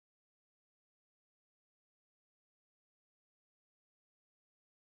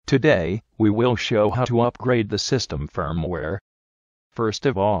Today, we will show how to upgrade the system firmware. First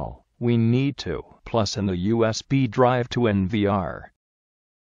of all, we need to plug in the USB drive to NVR.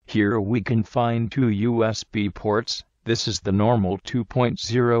 Here we can find two USB ports. This is the normal 2.0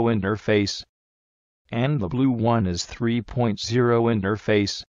 interface, and the blue one is 3.0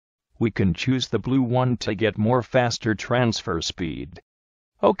 interface. We can choose the blue one to get more faster transfer speed.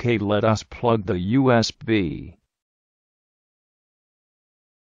 Okay, let us plug the USB.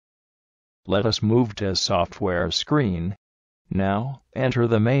 Let us move to software screen. Now, enter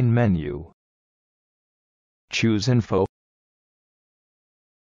the main menu. Choose Info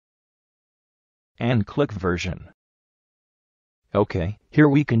and click Version. Okay, here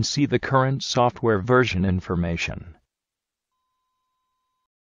we can see the current software version information.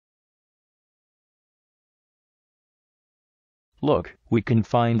 Look, we can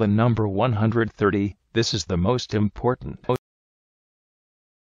find the number 130. This is the most important.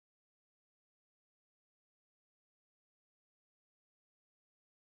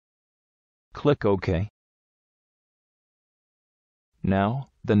 Click OK. Now,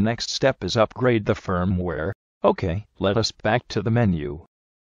 the next step is upgrade the firmware. Okay, let us back to the menu.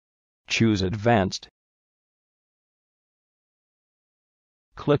 Choose Advanced.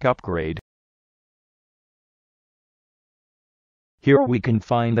 Click Upgrade. Here we can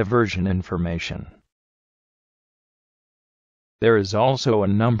find the version information. There is also a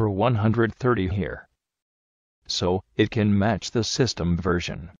number 130 here, so it can match the system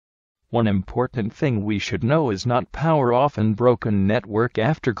version. One important thing we should know is not power off in broken network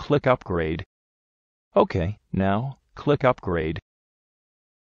after click Upgrade. Okay, now, click Upgrade.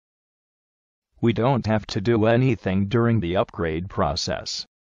 We don't have to do anything during the upgrade process.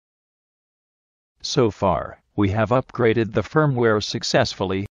 So far, we have upgraded the firmware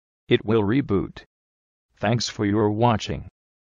successfully. It will reboot. Thanks for your watching.